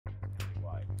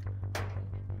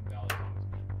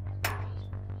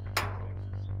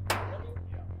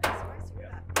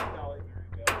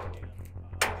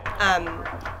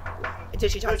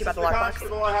Did she talk to you about the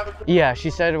lockbox? Yeah, she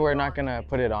said we're not gonna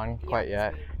put it on quite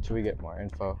yet till we get more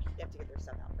info. You have to get their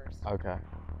stuff out first. Okay.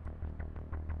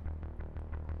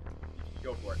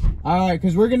 Go for it. All right,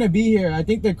 because we're gonna be here. I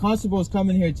think the constable is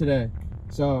coming here today.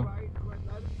 So.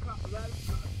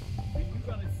 You're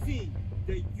gonna see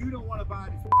that you don't want to buy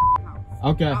this house.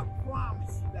 Okay. I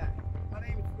promise you that. My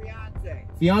name is Fiance.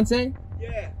 Fiance?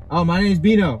 Yeah. Oh, my name is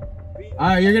Bino. Bino. All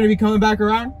right, you're gonna be coming back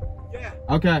around? Yeah.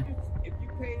 Okay. If you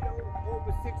paid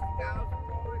over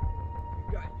 $60,000 for it,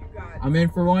 you got. I'm in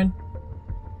for one.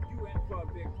 You in for a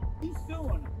big. He's suing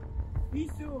him.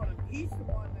 He's suing him. He's the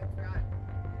one that's got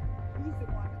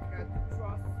the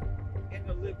trust and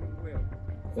the living will.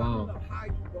 So I don't know how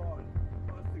you bought it.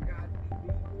 You must have got it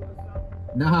illegal or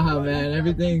something. Nah, man,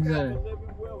 everything's the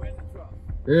living will and the trust.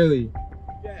 Really?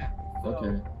 Yeah. So,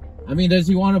 Okay. I mean, does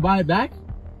he want to buy it back?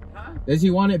 Huh? Does he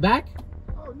want it back?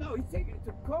 Oh no, he's taking it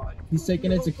to court. He's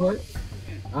taking it to court?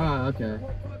 Ah, okay.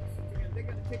 They're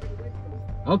gonna take it away from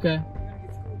you. Okay. You're gonna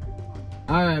get screwed with the money.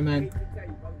 All right, I man. hate to tell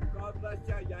you, but God bless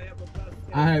y'all. Y'all have a blessed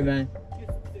day. All right, man. Get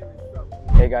some serious trouble.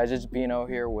 Hey guys, it's Bino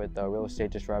here with Real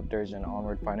Estate Disruptors and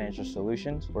Onward Financial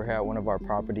Solutions. We're here at one of our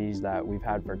properties that we've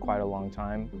had for quite a long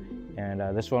time, and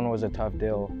this one was a tough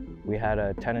deal. We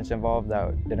had tenants involved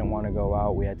that didn't want to go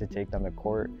out. We had to take them to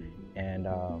court, and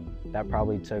that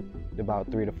probably took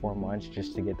about 3 to 4 months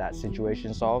just to get that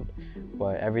situation solved.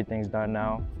 But everything's done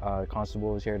now. The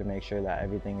constable is here to make sure that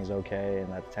everything is okay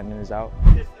and that the tenant is out.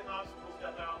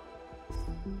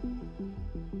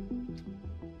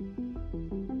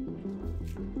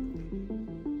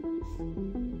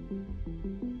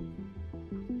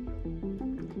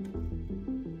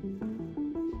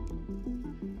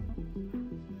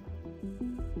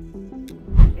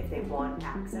 If they want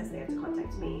access, they have to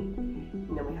contact me,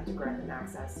 and then we have to grant them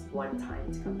access one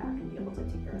time to come back and be able to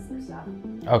take the rest of their stuff.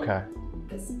 Okay.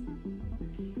 Because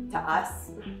to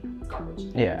us, it's garbage.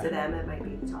 Yeah. To them, it might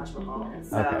be the Taj Mahal.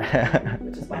 So, Okay.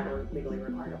 which is why we're legally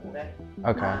required to hold it.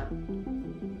 Okay.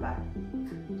 But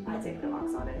I'd say put a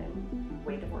box on it and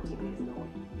wait the 14 days, and then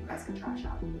you guys can trash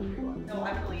out. No,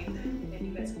 I believe that if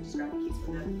you guys can just grab the keys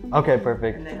from them. Okay,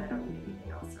 perfect. And then I don't need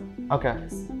anything else. So Okay.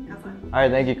 just have fun. All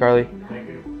right, thank you, Carly. Thank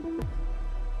you.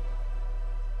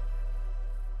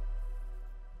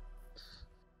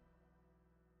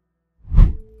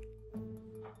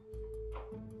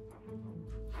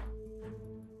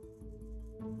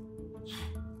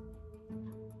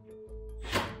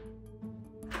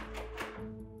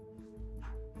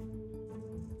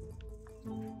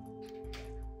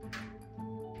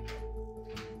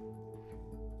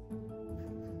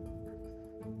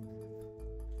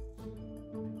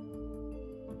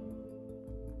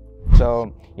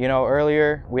 So, you know,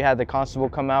 earlier we had the constable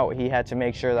come out. He had to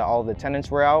make sure that all the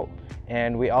tenants were out.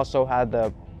 And we also had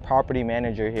the property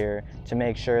manager here to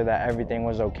make sure that everything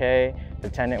was okay. The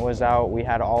tenant was out. We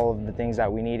had all of the things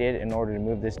that we needed in order to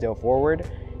move this deal forward.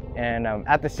 And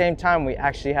at the same time, we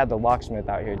actually had the locksmith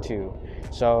out here too.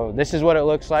 So this is what it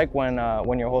looks like when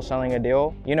you're wholesaling a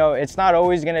deal. You know, it's not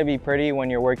always gonna be pretty when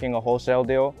you're working a wholesale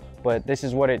deal, but this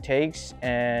is what it takes.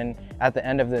 And at the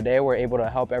end of the day, we're able to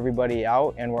help everybody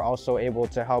out, and we're also able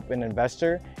to help an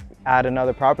investor add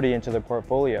another property into the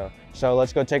portfolio. So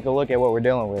let's go take a look at what we're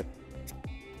dealing with.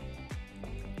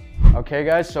 Okay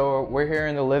guys, so we're here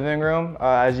in the living room.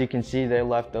 As you can see, they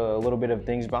left a little bit of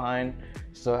things behind.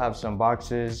 Still have some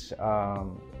boxes.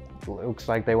 Looks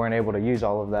like they weren't able to use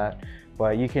all of that.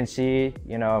 But you can see,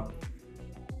 you know,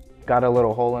 got a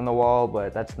little hole in the wall,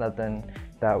 but that's nothing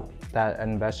that an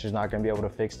investor's not gonna be able to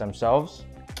fix themselves.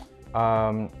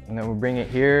 And then we bring it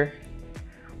here.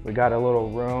 We got a little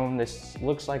room. This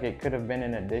looks like it could have been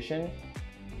an addition.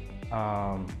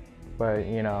 But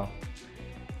you know,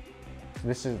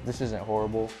 this isn't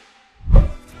horrible. Hey,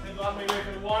 Bob, maybe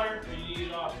for the water, or you need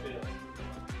it off still?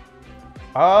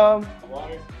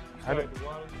 Water?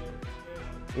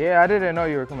 Yeah, I didn't know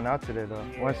you were coming out today though.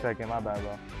 Yeah. 1 second, my bad,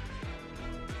 bro.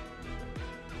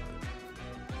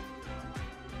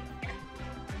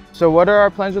 So what are our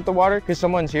plans with the water? Cause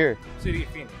someone's here. City of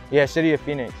Phoenix. Yeah, City of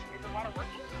Phoenix. Is the water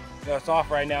working? No, it's off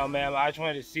right now, ma'am. I just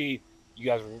wanted to see you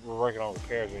guys were working on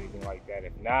repairs or anything like that.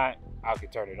 If not, I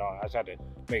could turn it on. I just had to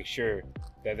make sure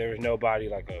that there was nobody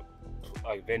like a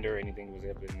vendor or anything was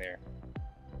up in there.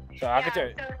 So I could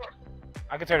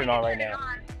turn it on right now.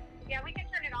 Yeah, we can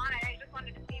turn it on. I just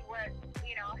wanted to see what,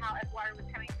 you know, how if water was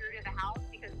coming through to the house,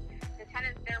 because the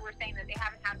tenants there were saying that they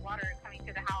haven't had water coming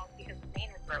to the house because the main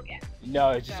was broken.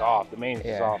 No, it's just off. The main is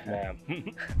just off, ma'am.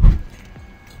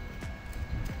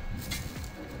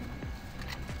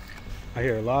 I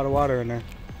hear a lot of water in there.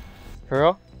 For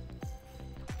real?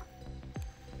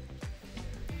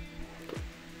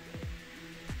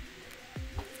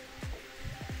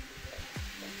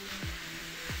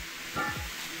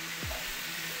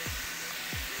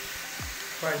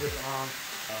 Probably just on.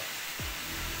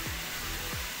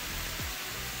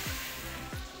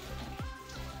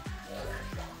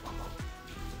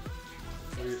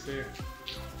 What do you see?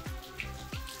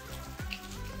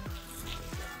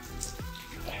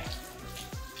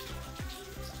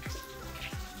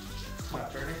 It's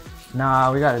not turning?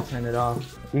 Nah, we gotta turn it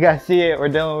off. You guys see it, we're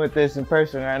dealing with this in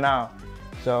person right now.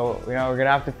 So, you know, we're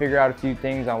gonna have to figure out a few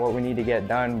things on what we need to get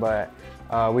done, but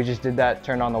we just did that,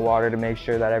 turned on the water to make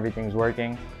sure that everything's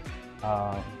working.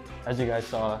 As you guys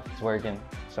saw, it's working,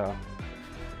 so.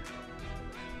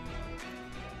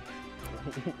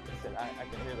 Listen, I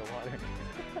can hear the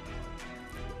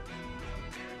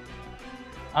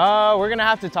water. We're gonna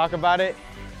have to talk about it,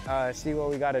 see what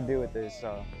we gotta do with this,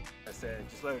 so. I said,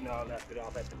 just let me know I left it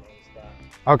off at the main stop.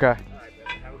 Okay. All right,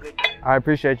 man. Have a good day. I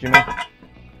appreciate you, man.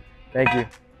 Thank you.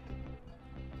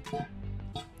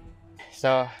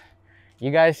 So,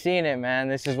 you guys seen it, man.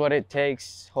 This is what it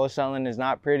takes. Wholesaling is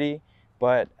not pretty,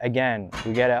 but again,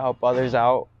 we get to help others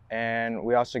out, and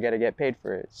we also get to get paid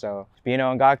for it. So,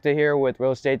 Spino and Gakta here with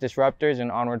Real Estate Disruptors and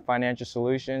Onward Financial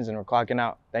Solutions, and we're clocking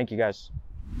out. Thank you, guys.